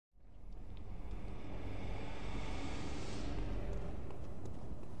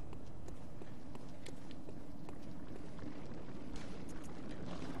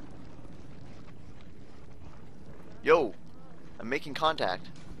Yo! I'm making contact.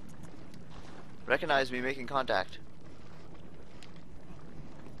 Recognize me making contact.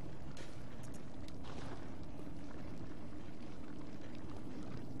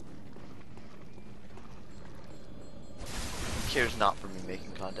 He cares not for me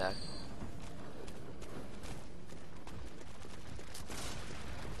making contact.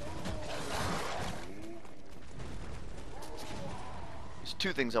 There's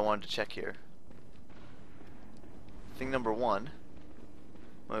two things I wanted to check here. Thing number one,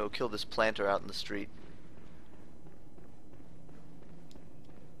 I'm gonna go kill this planter out in the street.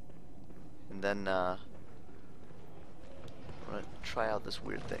 And then, I'm gonna try out this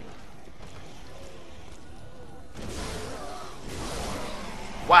weird thing.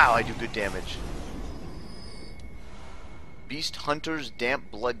 Wow, I do good damage. Beast Hunter's Damp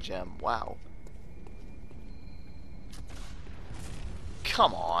Blood Gem. Wow.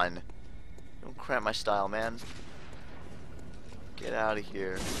 Come on. Don't cramp my style, man. Get out of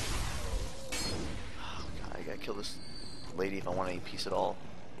here. Oh, God, I gotta kill this lady if I want any peace at all.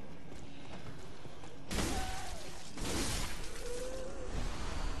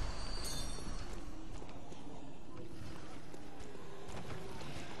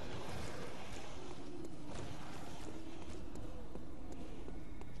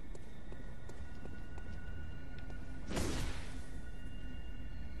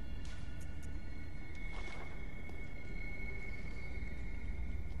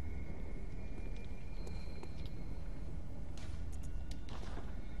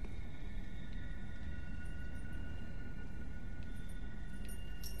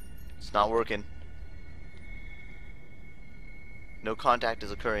 It's not working. No contact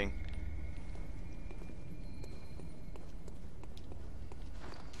is occurring.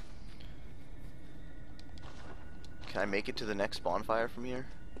 Can I make it to the next bonfire from here?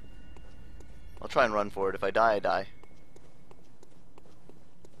 I'll try and run for it. If I die, I die.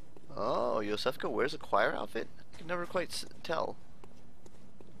 Oh, Yosefka wears a choir outfit? I can never quite tell.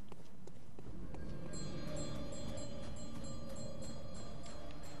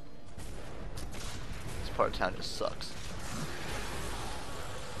 This part of town just sucks.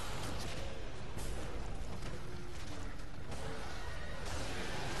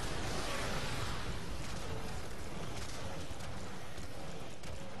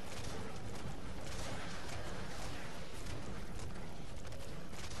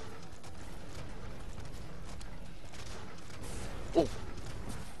 Oh!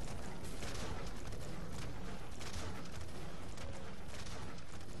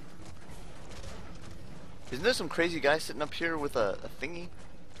 Isn't there some crazy guy sitting up here with a thingy?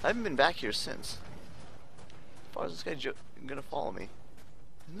 I haven't been back here since. As far as this guy gonna follow me.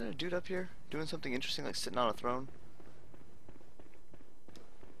 Isn't there a dude up here doing something interesting, like sitting on a throne?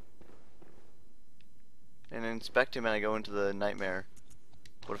 And I inspect him and I go into the nightmare.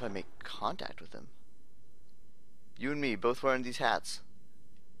 What if I make contact with him? You and me, both wearing these hats.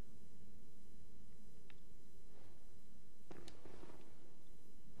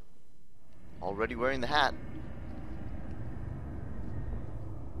 Already wearing the hat.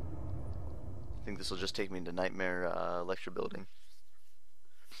 I think this will just take me into Nightmare Lecture Building.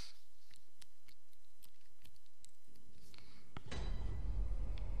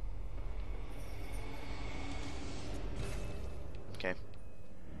 Okay.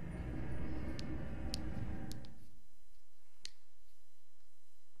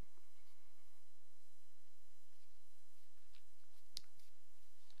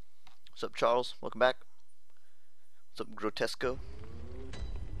 What's up, Charles? Welcome back. What's up, Grotesco?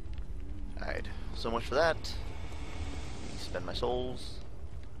 Alright, so much for that. Let me spend my souls.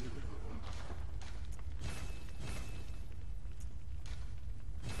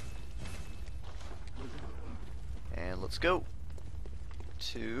 And let's go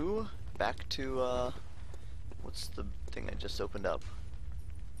back to what's the thing I just opened up?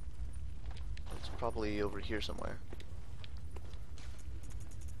 It's probably over here somewhere.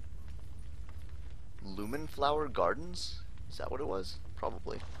 Lumen Flower Gardens? Is that what it was?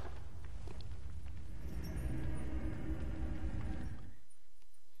 Probably.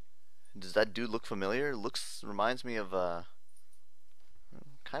 Does that dude look familiar? Reminds me of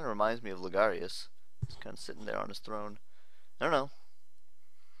kind of reminds me of Ligarius. He's kind of sitting there on his throne. I don't know.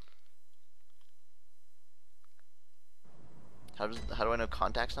 How do I know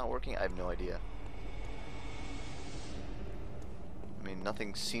contact's not working? I have no idea. I mean,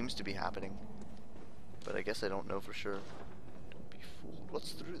 nothing seems to be happening. But I guess I don't know for sure. Don't be fooled.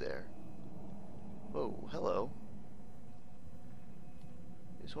 What's through there? Whoa, hello.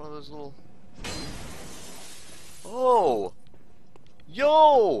 It's one of those little... Oh!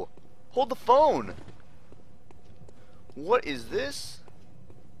 Yo! Hold the phone! What is this?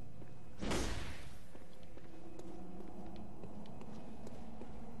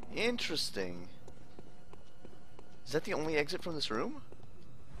 Interesting. Is that the only exit from this room?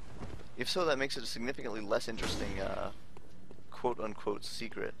 If so, that makes it a significantly less interesting, quote-unquote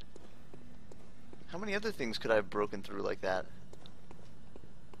secret. How many other things could I have broken through like that?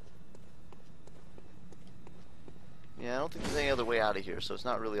 Yeah, I don't think there's any other way out of here, so it's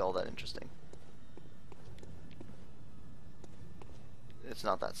not really all that interesting. It's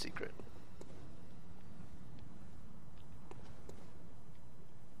not that secret.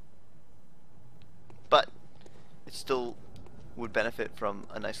 But it still would benefit from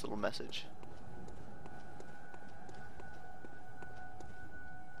a nice little message.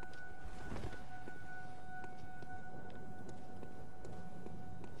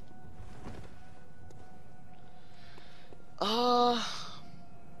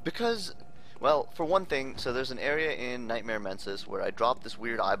 Because, well, for one thing, so there's an area in Nightmare Mensis where I dropped this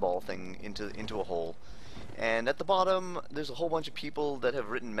weird eyeball thing into a hole, and at the bottom there's a whole bunch of people that have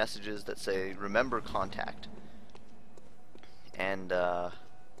written messages that say "Remember contact," and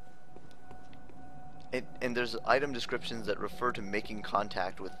there's item descriptions that refer to making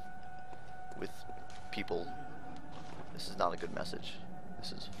contact with people. This is not a good message.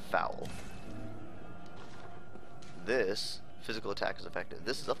 This is foul. This physical attack is effective.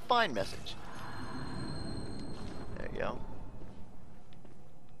 This is a fine message. There you go.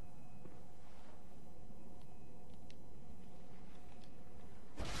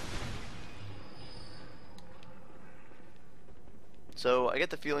 So I get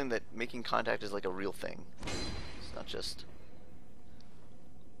the feeling that making contact is like a real thing. It's not just...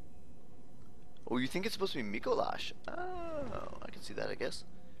 Oh, you think it's supposed to be Mikolash? Oh, I can see that, I guess.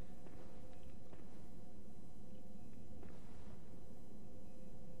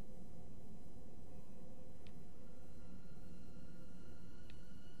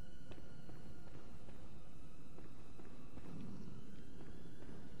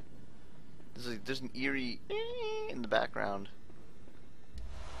 There's an eerie in the background.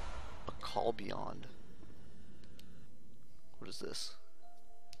 A call beyond. What is this?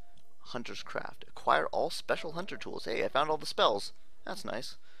 Hunter's Craft. Acquire all special hunter tools. Hey, I found all the spells. That's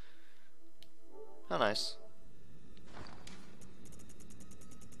nice. How nice.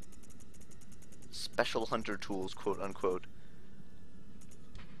 Special hunter tools, quote unquote.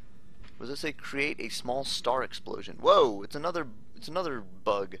 What does it say? Create a small star explosion. Whoa! It's another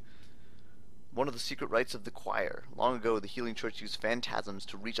bug. One of the secret rites of the choir. Long ago, the Healing Church used phantasms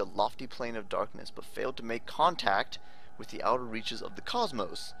to reach a lofty plane of darkness, but failed to make contact with the outer reaches of the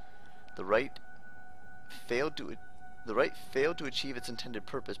cosmos. The rite failed to achieve its intended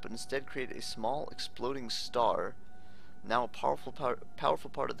purpose, but instead created a small exploding star, now a powerful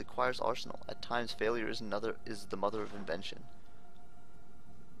part of the choir's arsenal. At times, failure is the mother of invention.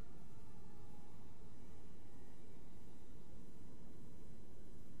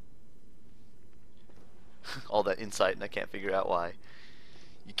 All that insight, and I can't figure out why.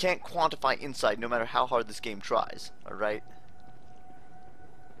 You can't quantify insight no matter how hard this game tries, alright?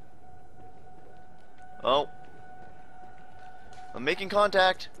 Oh. I'm making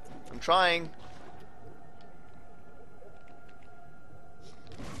contact. I'm trying.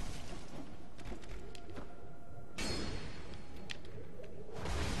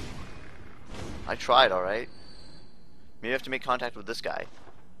 I tried, alright? Maybe I have to make contact with this guy.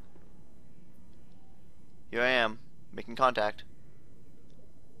 Here I am, making contact.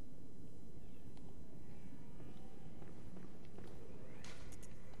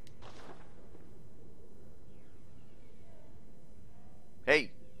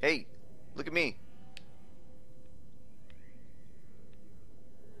 Hey, hey, look at me.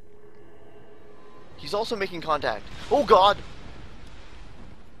 He's also making contact. Oh god!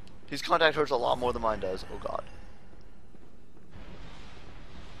 His contact hurts a lot more than mine does. Oh god.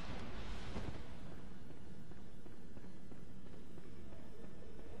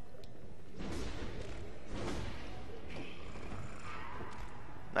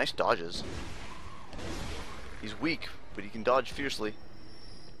 Nice dodges. He's weak, but he can dodge fiercely.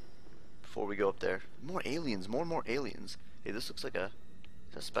 Before we go up there. More aliens, more and more aliens. Hey, this looks like a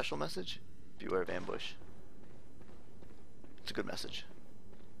special message? Beware of ambush. It's a good message.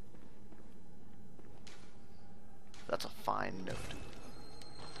 That's a fine note.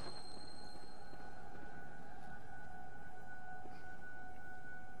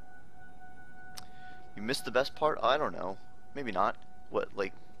 You missed the best part? I don't know. Maybe not. What,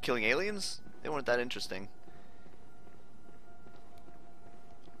 like killing aliens? They weren't that interesting.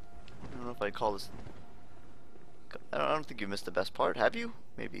 I don't know if I'd call this... I don't think you missed the best part, have you?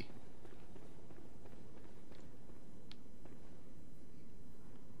 Maybe.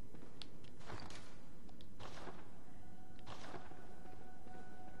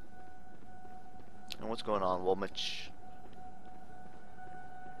 what's going on, Wilmich?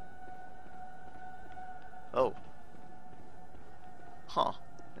 Oh. Huh.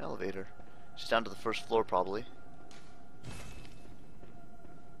 An elevator. Just down to the first floor, probably.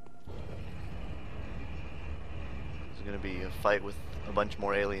 There's gonna be a fight with a bunch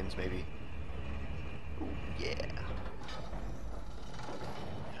more aliens, maybe. Ooh, yeah.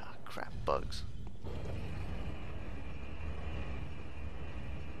 Ah, crap, bugs.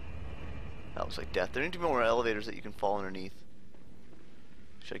 That looks like death. There need to be more elevators that you can fall underneath.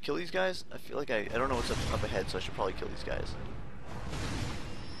 Should I kill these guys? I feel like I don't know what's up ahead, so I should probably kill these guys.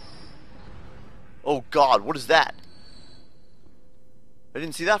 Oh god, what is that? I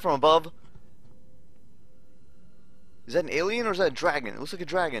didn't see that from above. Is that an alien or is that a dragon? It looks like a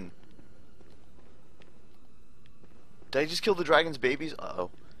dragon. Did I just kill the dragon's babies? Uh-oh.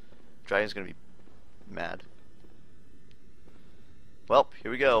 Dragon's gonna be mad. Well,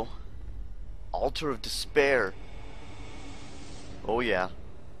 here we go. Altar of Despair. Oh yeah.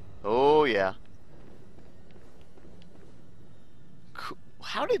 Oh yeah.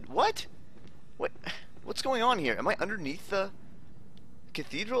 How did... What? What's going on here? Am I underneath the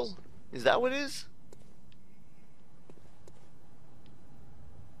cathedral? Is that what it is?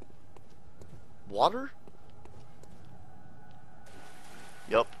 Water?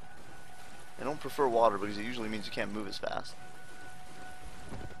 Yup. I don't prefer water because it usually means you can't move as fast.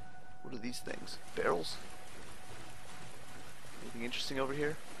 What are these things? Barrels? Anything interesting over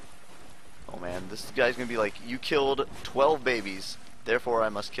here? Oh man, this guy's gonna be like, you killed 12 babies, therefore I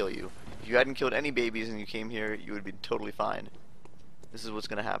must kill you. If you hadn't killed any babies and you came here, you would be totally fine. This is what's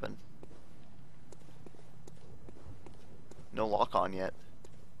gonna happen. No lock on yet.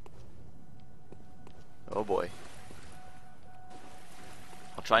 Oh boy.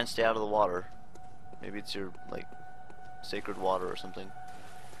 I'll try and stay out of the water. Maybe it's your, like, sacred water or something.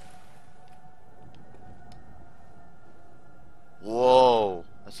 Whoa!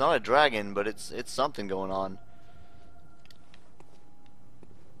 That's not a dragon, but it's something going on.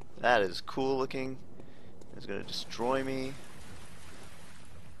 That is cool looking. It's gonna destroy me.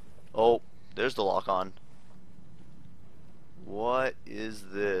 Oh, there's the lock on. What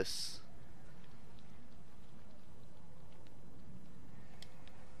is this?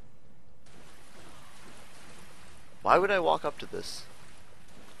 Why would I walk up to this?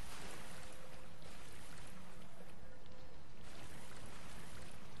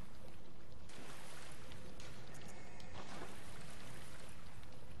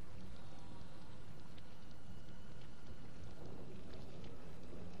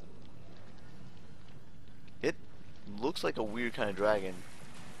 It looks like a weird kind of dragon.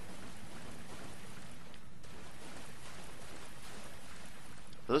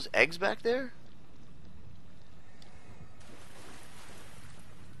 Are those eggs back there?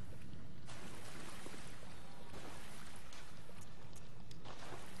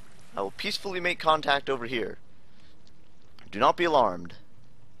 I will peacefully make contact over here. Do not be alarmed.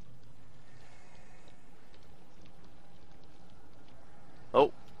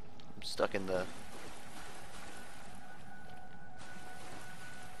 Oh, I'm stuck in the...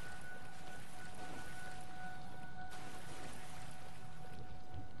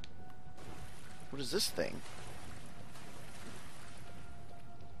 What is this thing?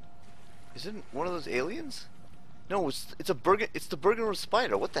 Is it one of those aliens? No, it's the Bergenrose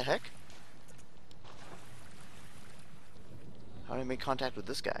spider. What the heck? How do I make contact with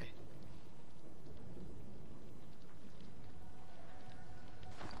this guy?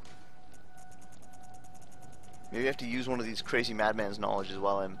 Maybe I have to use one of these crazy madman's knowledges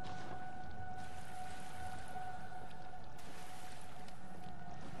while I'm...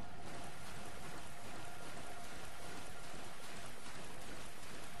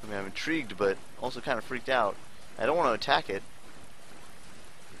 I mean, I'm intrigued, but also kind of freaked out. I don't want to attack it.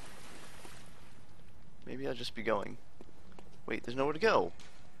 Maybe I'll just be going. Wait, there's nowhere to go.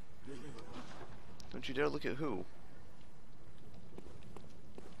 Don't you dare look at who.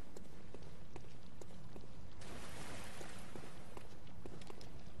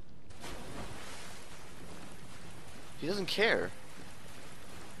 He doesn't care.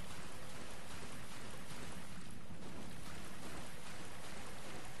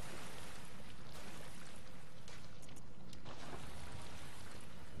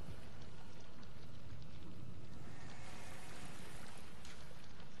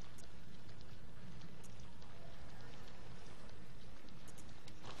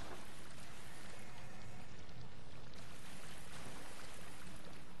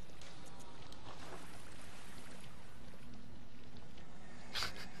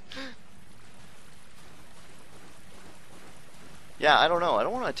 Yeah, I don't know. I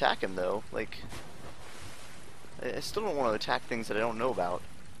don't want to attack him though. Like, I still don't want to attack things that I don't know about.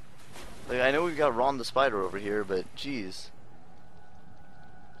 Like, I know we've got Ron the Spider over here, but jeez.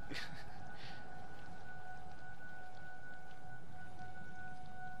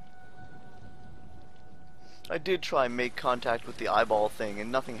 I did try and make contact with the eyeball thing,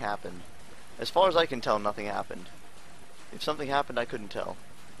 and nothing happened. As far as I can tell, nothing happened. If something happened, I couldn't tell.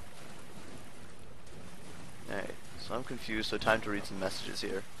 Alright, so I'm confused, so time to read some messages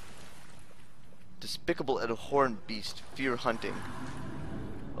here. Despicable and abhorrent beast, fear hunting.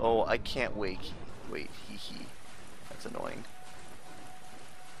 Oh, I can't wait. Wait, hee hee. That's annoying.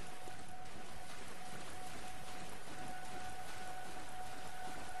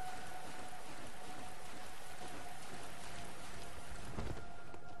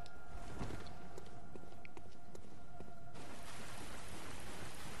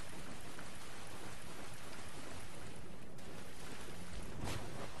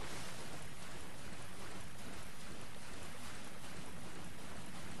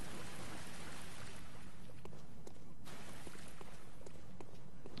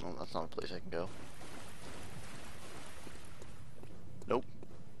 Well, that's not a place I can go. Nope.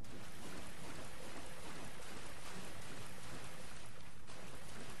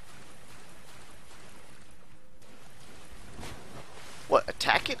 What,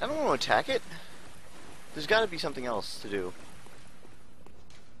 attack it? I don't want to attack it. There's got to be something else to do.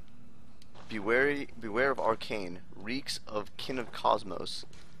 Beware of arcane, reeks of kin of cosmos.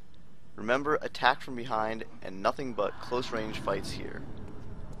 Remember, attack from behind, and nothing but close range fights here.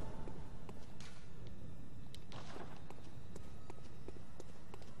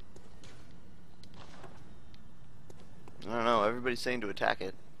 I don't know, everybody's saying to attack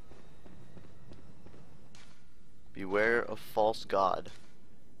it. Beware of false god.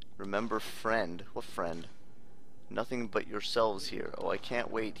 Remember friend. What friend? Nothing but yourselves here. Oh, I can't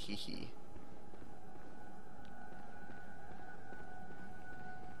wait, hee hee.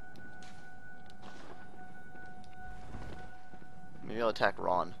 Maybe I'll attack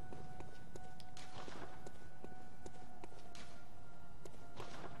Ron.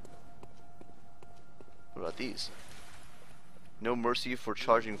 What about these? No mercy for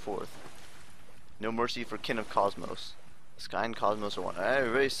charging forth. No mercy for kin of cosmos. Sky and cosmos are one.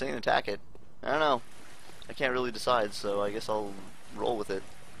 Everybody's saying attack it. I don't know. I can't really decide, so I guess I'll roll with it.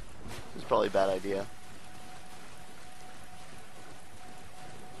 It's probably a bad idea.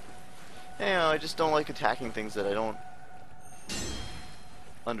 You know, I just don't like attacking things that I don't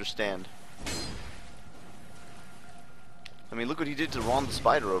understand. I mean, look what he did to Ron the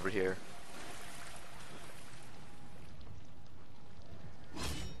Spider over here.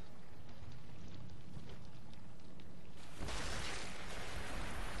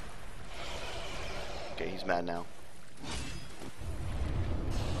 Okay, he's mad now.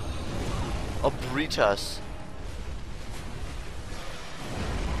 Ebrietas.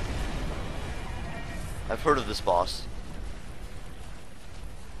 I've heard of this boss.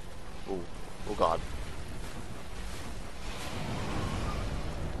 Oh god.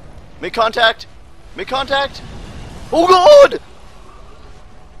 Make contact! Make contact! Oh god!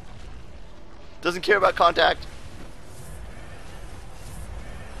 Doesn't care about contact.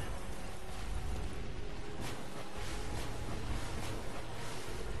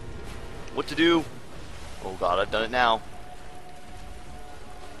 What to do? Oh god, I've done it now.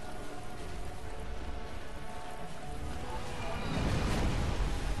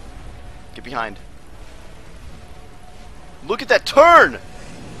 Get behind. Look at that turn!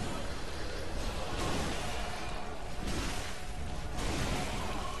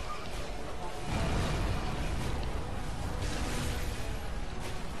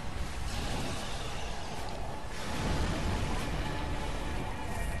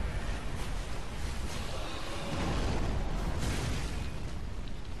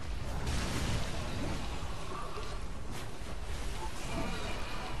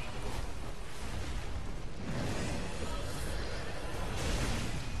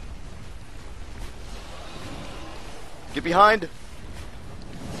 Get behind!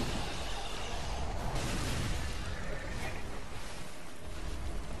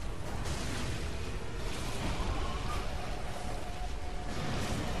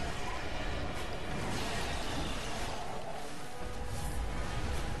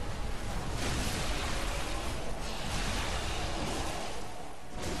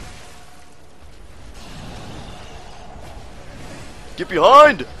 Get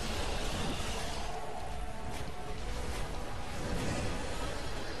behind!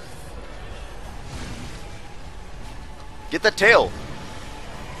 Get that tail!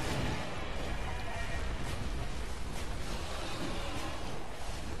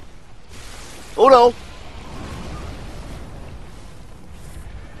 Oh no!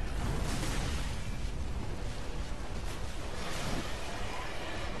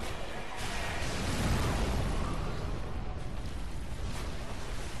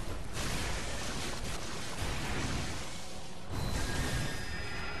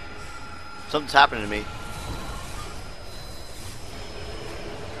 Something's happening to me.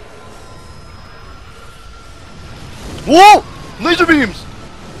 Whoa! Laser beams!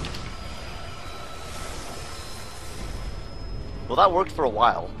 Well, that worked for a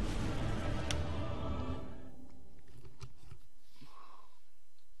while.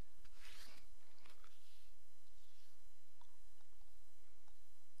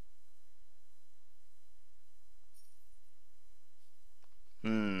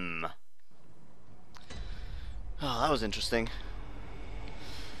 Oh, that was interesting.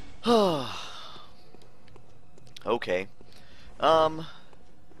 Okay.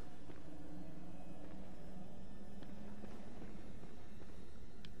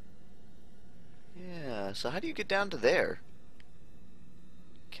 Yeah, so how do you get down to there?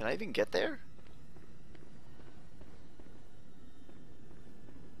 Can I even get there?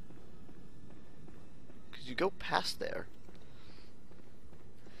 Because you go past there.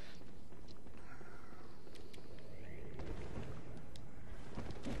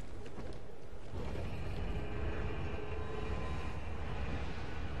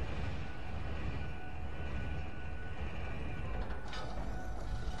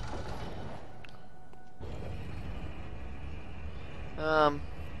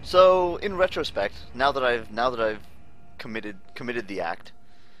 So in retrospect, now that I've committed the act,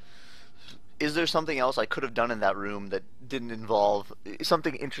 is there something else I could have done in that room that didn't involve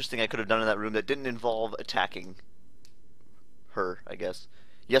something interesting I could have done in that room that didn't involve attacking her, I guess?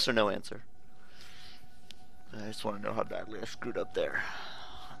 Yes or no answer. I just want to know how badly I screwed up there.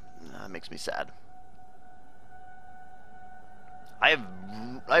 That makes me sad. I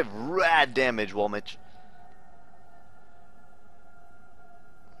have rad damage, Walmich.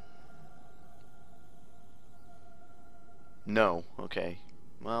 No. Okay.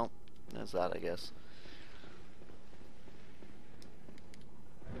 Well, that's that, I guess.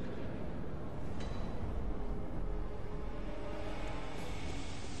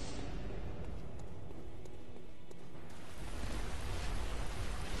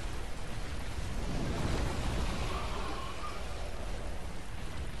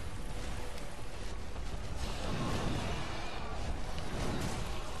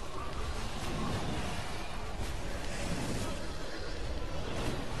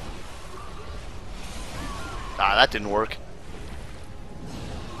 Ah, that didn't work.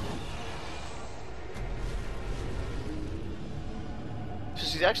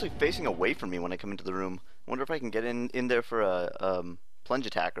 She's actually facing away from me when I come into the room. I wonder if I can get in there for a plunge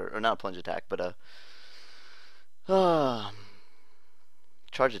attack, or not a plunge attack, but a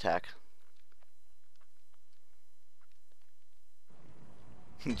charge attack.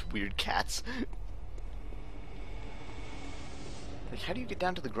 Weird cats. Like, how do you get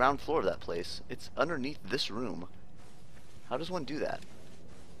down to the ground floor of that place? It's underneath this room. How does one do that?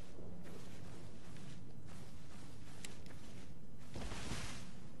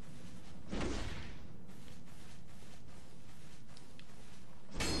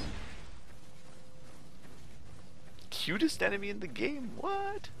 Cutest enemy in the game?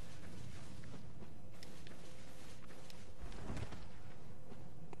 What?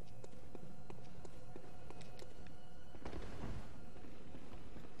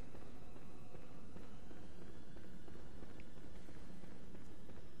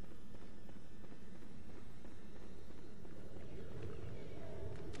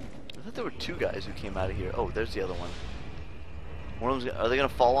 I thought there were two guys who came out of here. Oh, there's the other one. One of them's, are they gonna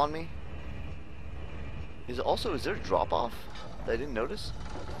fall on me? Is there a drop off that I didn't notice?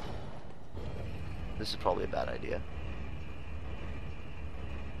 This is probably a bad idea.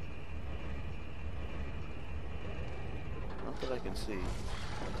 Not that I can see. I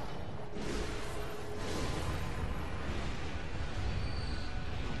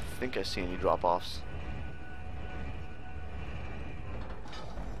don't think I see any drop offs.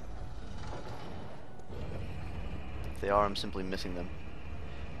 If they are, I'm simply missing them.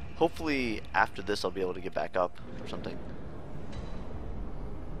 Hopefully after this I'll be able to get back up or something.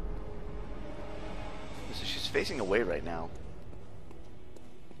 So she's facing away right now.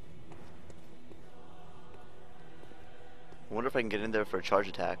 I wonder if I can get in there for a charge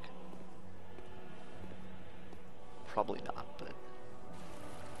attack. Probably not, but...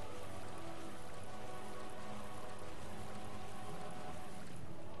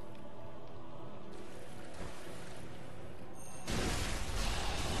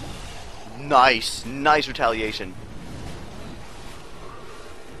 Nice! Nice retaliation.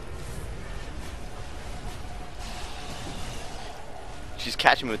 She's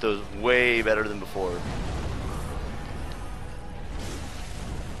catching me with those way better than before.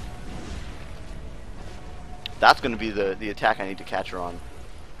 That's going to be the attack I need to catch her on.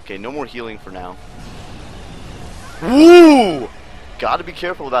 Okay, no more healing for now. Woo! Gotta be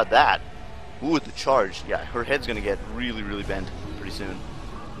careful about that. Ooh, with the charge. Yeah, her head's gonna get really, really bent pretty soon.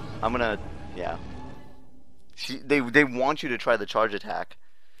 I'm gonna... yeah. They want you to try the charge attack.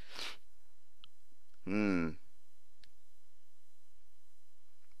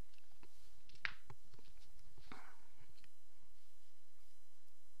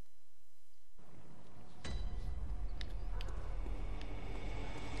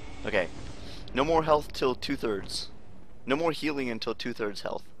 Okay. No more health till 2/3. No more healing until 2/3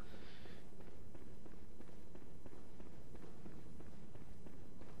 health.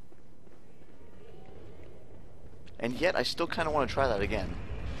 And yet, I still kind of want to try that again.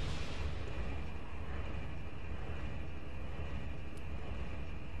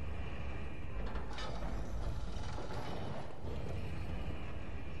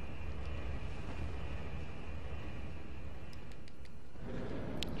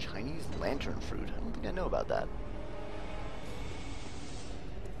 Chinese lantern fruit? I don't think I know about that.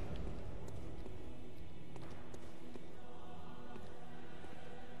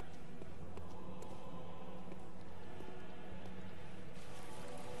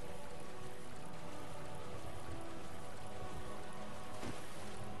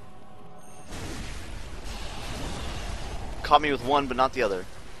 Caught me with one, but not the other.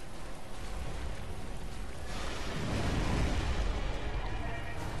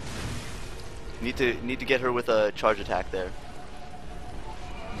 Need to get her with a charge attack there.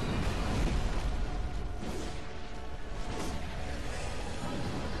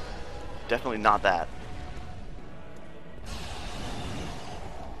 Definitely not that.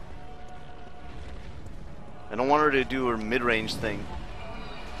 I don't want her to do her mid-range thing.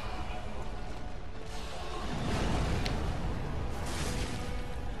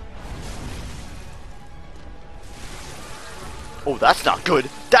 Oh, that's not good.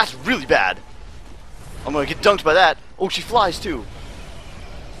 That's really bad. I'm gonna get dunked by that. Oh, she flies too.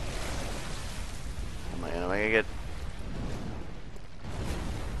 Am I gonna get...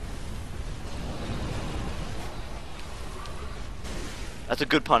 That's a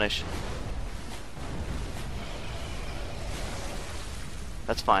good punish.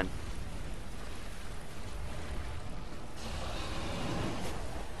 That's fine.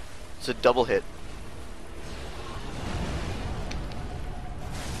 It's a double hit.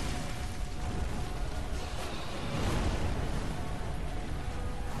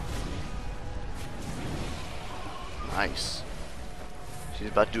 Nice. She's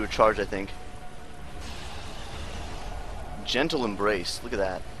about to do a charge, I think. Gentle embrace. Look at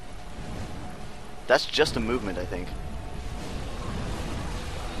that. That's just a movement, I think.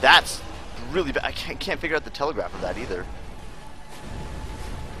 That's really bad. I can't figure out the telegraph of that either.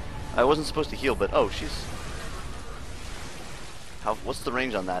 I wasn't supposed to heal, but oh, she's... What's the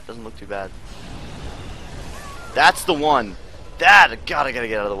range on that? Doesn't look too bad. That's the one. That, God, I gotta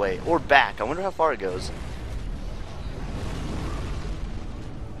get out of the way. Or back. I wonder how far it goes.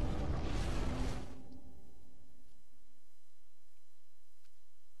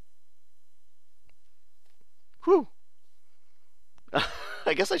 Whew.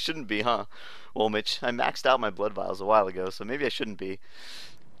 I guess I shouldn't be, huh? Well, Mitch, I maxed out my blood vials a while ago, so maybe I shouldn't be.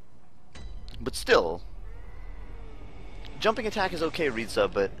 But still, jumping attack is okay, read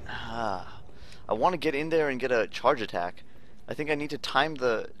sub, but I want to get in there and get a charge attack. I think I need to time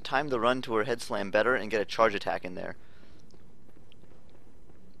the run to her head slam better and get a charge attack in there.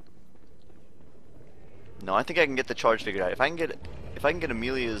 No, I think I can get the charge figured out. If I can get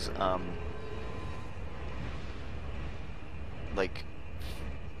Amelia's like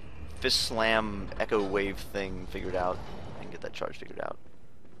fist slam echo wave thing figured out, I can get that charge figured out.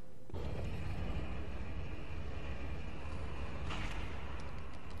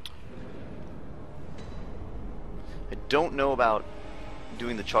 I don't know about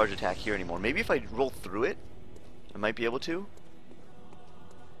doing the charge attack here anymore. Maybe if I roll through it, I might be able to.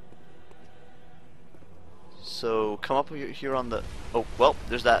 So come up here on the... Oh, well,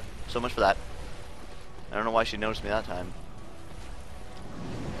 there's that. So much for that. I don't know why she noticed me that time.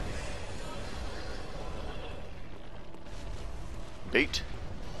 Bait.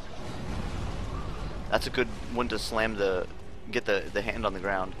 That's a good one to slam get the hand on the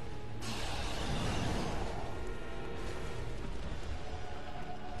ground.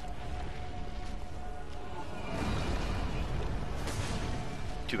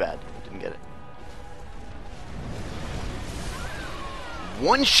 Too bad. Didn't get it.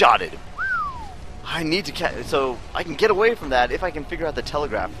 One-shotted! I need to catch... So, I can get away from that if I can figure out the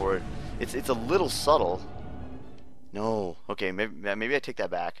telegraph for it. It's a little subtle. No. Okay, maybe I take that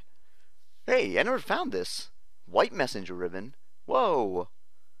back. Hey, I never found this. White messenger ribbon. Whoa.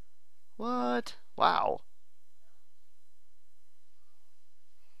 What? Wow.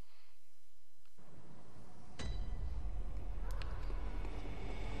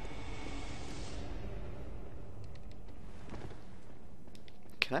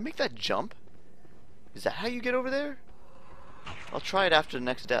 Can I make that jump? Is that how you get over there? I'll try it after the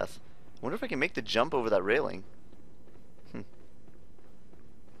next death. I wonder if I can make the jump over that railing.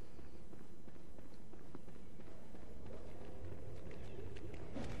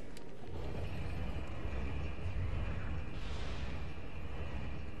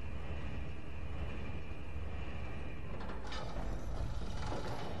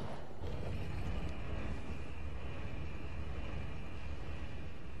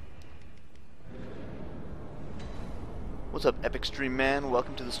 What's up, Epic Stream Man?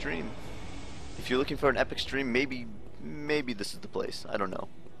 Welcome to the stream. If you're looking for an epic stream, maybe this is the place. I don't know.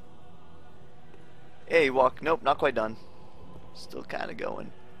 Hey, walk. Nope, not quite done. Still kind of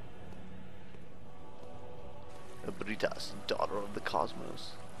going. Ebrietas, daughter of the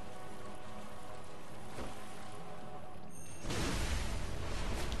cosmos.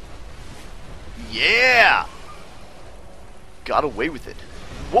 Yeah! Got away with it.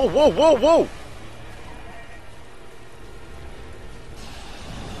 Whoa, whoa, whoa, whoa!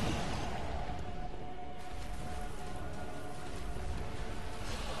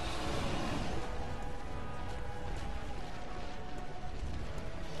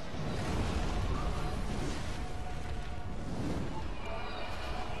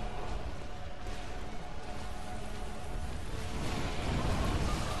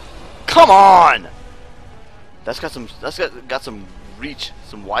 Come on! That's got some reach,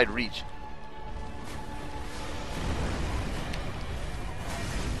 some wide reach.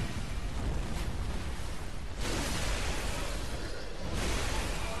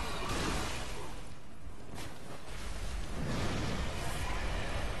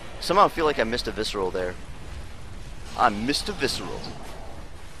 Somehow I feel like I missed a visceral there. I missed a visceral.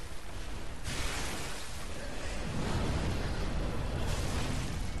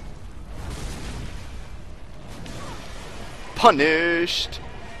 Punished!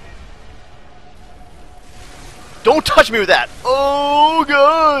 Don't touch me with that! Oh,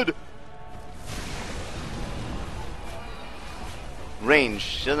 good! Range.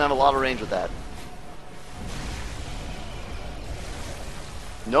 She doesn't have a lot of range with that.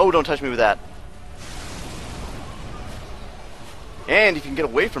 No, don't touch me with that. And if you can get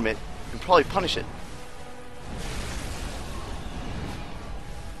away from it, you can probably punish it.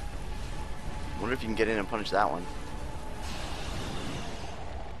 Wonder if you can get in and punish that one.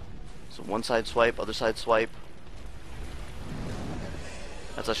 So one side swipe, other side swipe.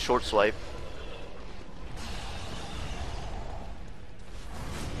 That's a short swipe.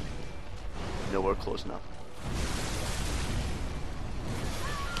 Nowhere close enough.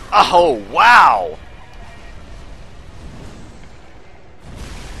 Oh, wow!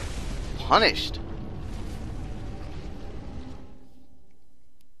 Punished.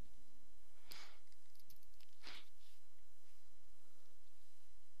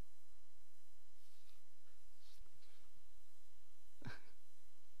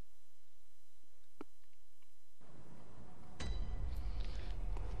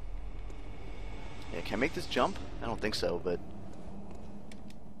 Yeah, can I make this jump? I don't think so, but...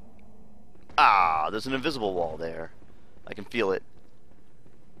 Ah, there's an invisible wall there. I can feel it.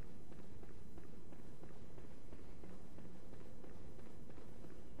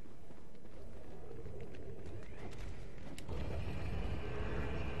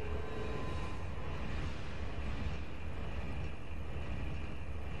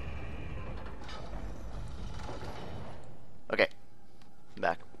 Okay. I'm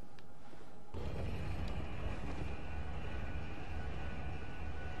back.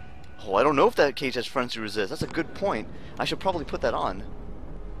 Oh, I don't know if that cage has frenzy resist. That's a good point. I should probably put that on.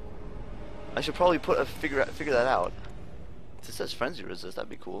 I should probably figure that out. If it says frenzy resist, that'd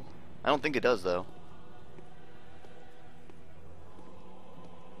be cool. I don't think it does though.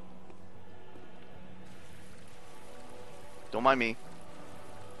 Don't mind me.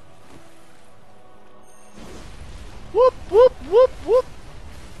 Whoop whoop whoop whoop.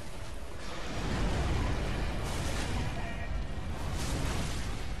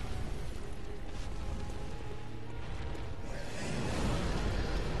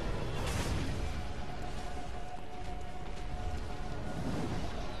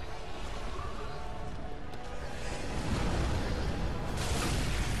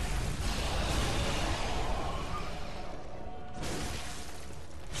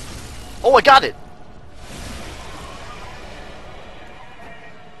 Oh, I got it!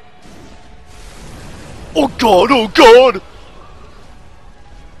 Oh god, oh god!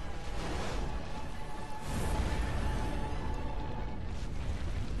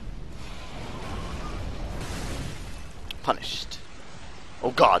 Punished.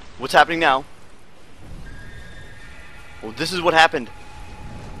 Oh god, what's happening now? Oh, this is what happened.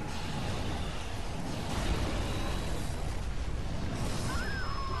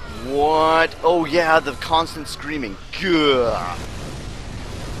 What? Oh yeah, the constant screaming. Gah.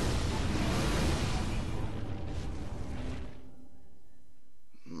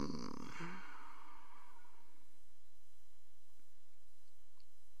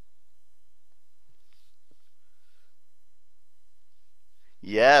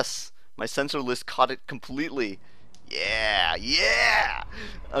 Yes, my sensor list caught it completely. Yeah, yeah!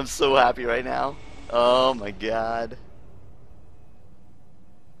 I'm so happy right now. Oh my god.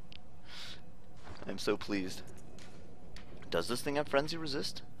 I'm so pleased. Does this thing have frenzy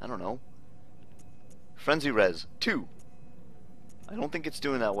resist? I don't know. Frenzy res 2. I don't think it's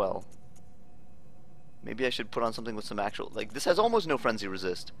doing that well. Maybe I should put on something with some actual... Like, this has almost no frenzy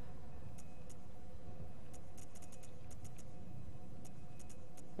resist.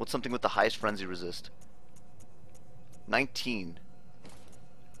 What's something with the highest frenzy resist? 19.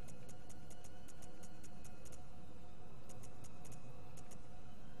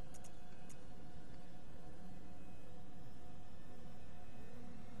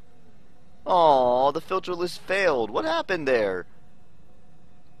 Oh, the filter list failed. What happened there?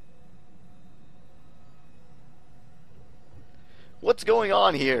 What's going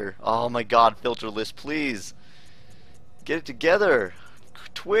on here? Oh my god, filter list, please. Get it together.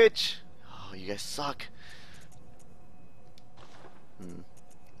 Twitch. Oh, you guys suck.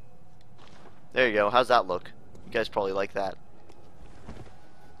 There you go. How's that look? You guys probably like that.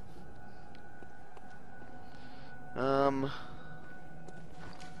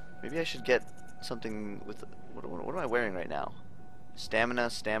 Maybe I should get something with... What am I wearing right now? Stamina,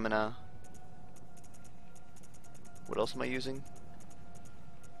 stamina. What else am I using?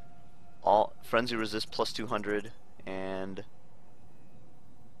 All frenzy resist plus 200 and...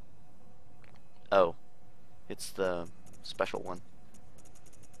 Oh, it's the special one.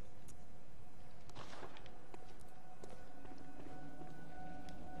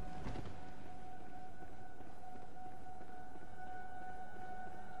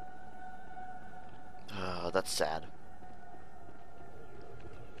 That's sad.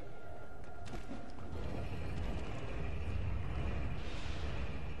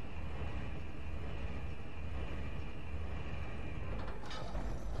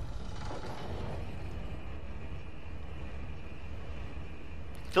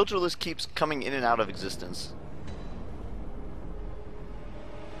 Filter list keeps coming in and out of existence.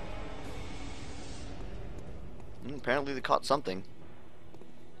 Apparently they caught something.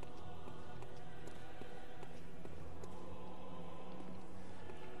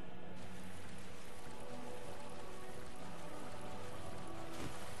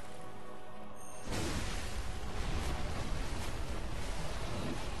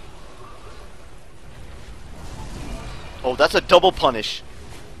 Oh, that's a double punish.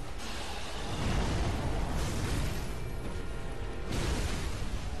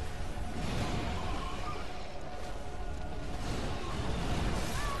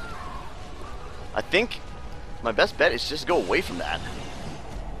 I think my best bet is just go away from that.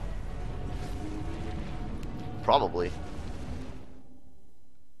 Probably.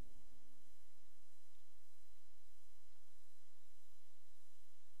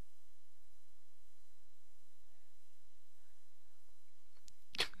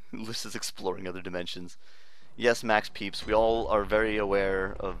 List is exploring other dimensions. Yes, Max Peeps, we all are very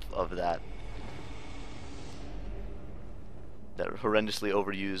aware of that. That horrendously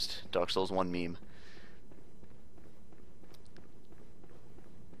overused Dark Souls 1 meme.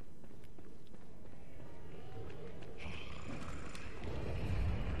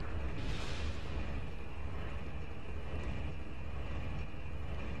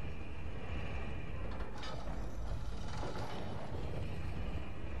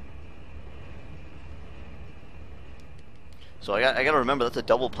 So I gotta remember that's a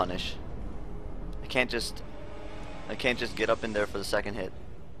double punish. I can't just get up in there for the second hit.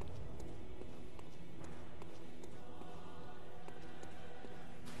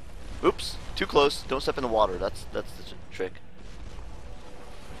 Oops, too close. Don't step in the water. That's the trick.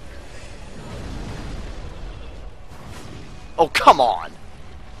 Oh, come on.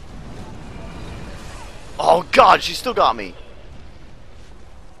 Oh god, she still got me.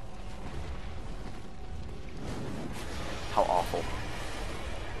 How awful.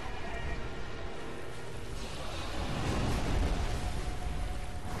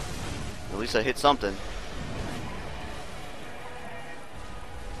 At least I hit something.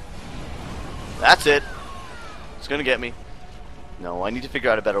 That's it. It's gonna get me. No, I need to figure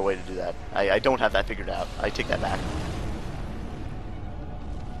out a better way to do that. I don't have that figured out. I take that back.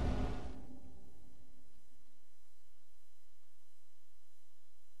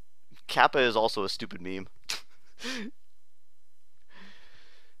 Kappa is also a stupid meme.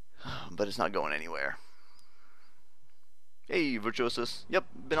 But it's not going anywhere. Hey, Virtuosus. Yep,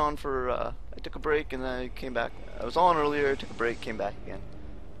 been on for, I took a break and then I came back. I was on earlier, took a break, came back again.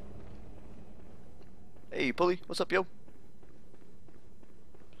 Hey, Pulley, what's up, yo?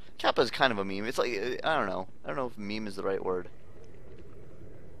 Kappa is kind of a meme. It's like, I don't know. I don't know if meme is the right word.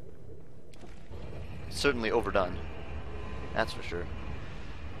 It's certainly overdone. That's for sure.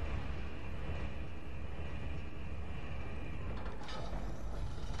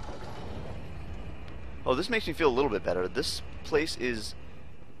 Oh, this makes me feel a little bit better. This place is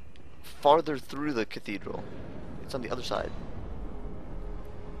farther through the cathedral. It's on the other side.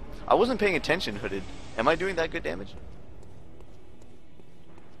 I wasn't paying attention, Hooded. Am I doing that good damage?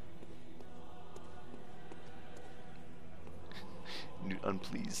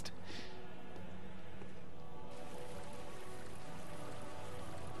 Unpleased.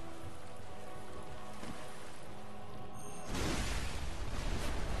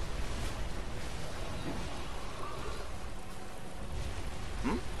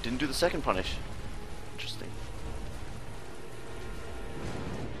 Didn't do the second punish. Interesting.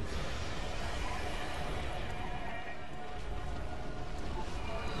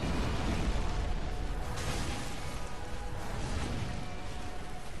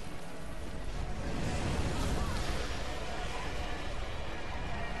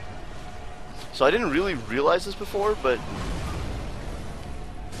 So I didn't really realize this before, but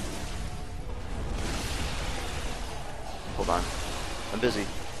hold on. I'm busy.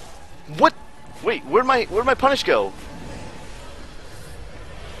 What? Wait, where'd my punish go?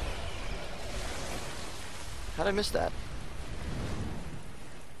 How'd I miss that?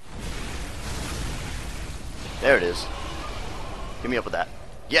 There it is. Get me up with that.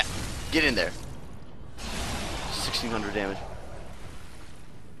 Yeah, get in there. 1600 damage.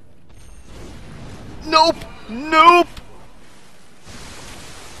 Nope! Nope!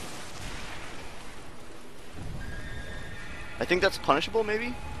 I think that's punishable,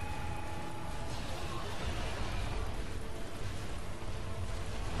 maybe?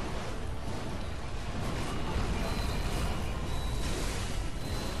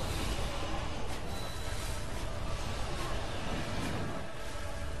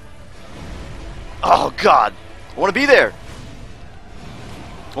 Oh god! I want to be there!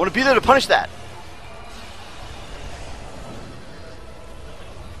 I want to be there to punish that!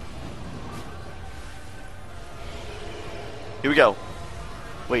 Here we go.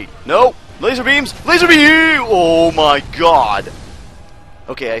 Wait, no! Laser beams! Laser beam! Oh my god!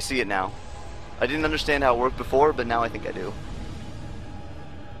 Okay, I see it now. I didn't understand how it worked before, but now I think I do.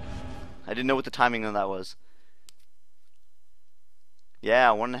 I didn't know what the timing on that was. Yeah,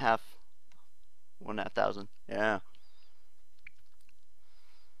 1,500. Yeah.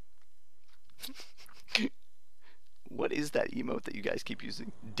 What is that emote that you guys keep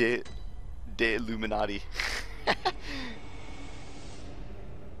using? De Illuminati.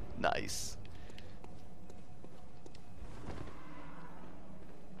 Nice.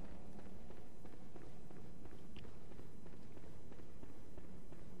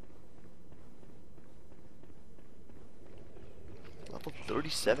 Level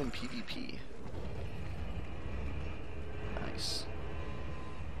 37 PvP. Nice.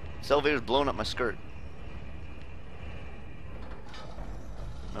 This elevator's blowing up my skirt.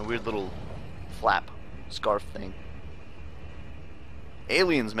 My weird little flap scarf thing.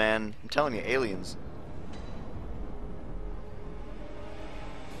 Aliens, man. I'm telling you, aliens.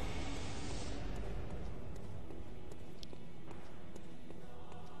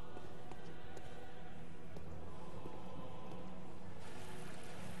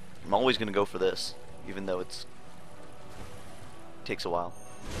 I'm always gonna go for this, even though it takes a while.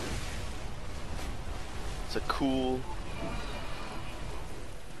 It's a cool...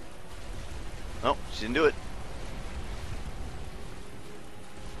 Oh, she didn't do it.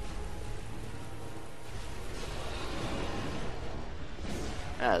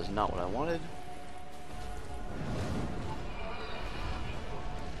 That is not what I wanted.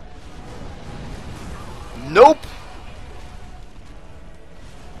 Nope!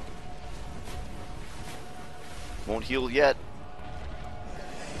 Won't heal yet.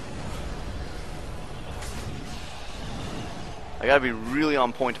 I gotta be really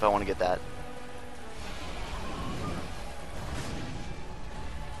on point if I want to get that.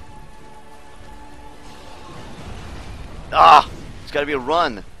 Ah! It's gotta be a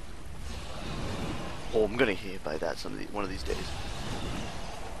run. Oh, I'm gonna get hit by that one of these days.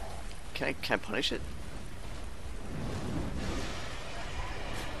 Can I punish it?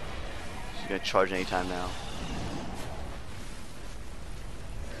 She's gonna charge anytime now.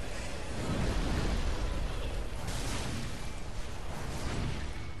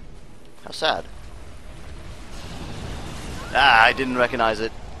 How sad. Ah, I didn't recognize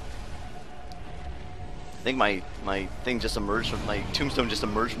it. I think my thing just emerged from my tombstone just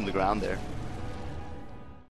emerged from the ground there.